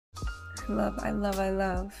I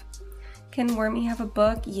love. Can Wormy have a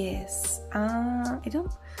book? Yes.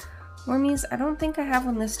 Wormies, I don't think I have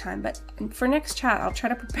one this time, but for next chat, I'll try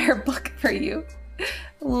to prepare a book for you.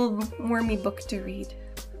 A little Wormy book to read.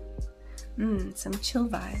 Some chill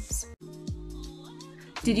vibes.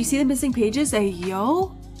 Did you see the missing pages? Hey,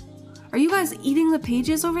 yo? Are you guys eating the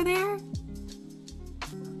pages over there?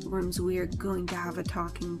 Worms, we are going to have a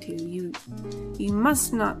talking to. You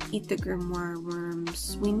must not eat the grimoire,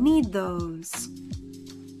 Worms. We need those.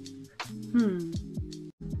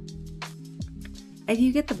 If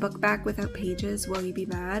you get the book back without pages, will you be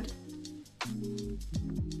mad?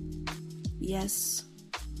 Yes.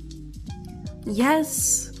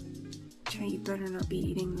 Yes! You better not be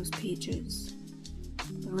eating those pages.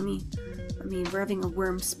 We're having a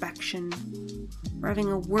worm-spection. We're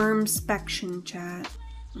having a worm-spection, chat.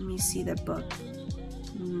 Let me see the book.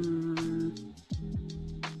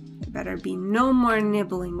 There better be no more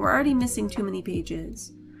nibbling. We're already missing too many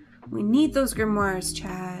pages. We need those grimoires,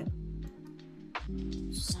 chat.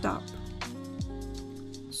 Stop.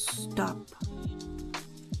 Stop.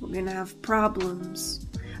 We're gonna have problems.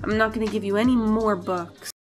 I'm not gonna give you any more books.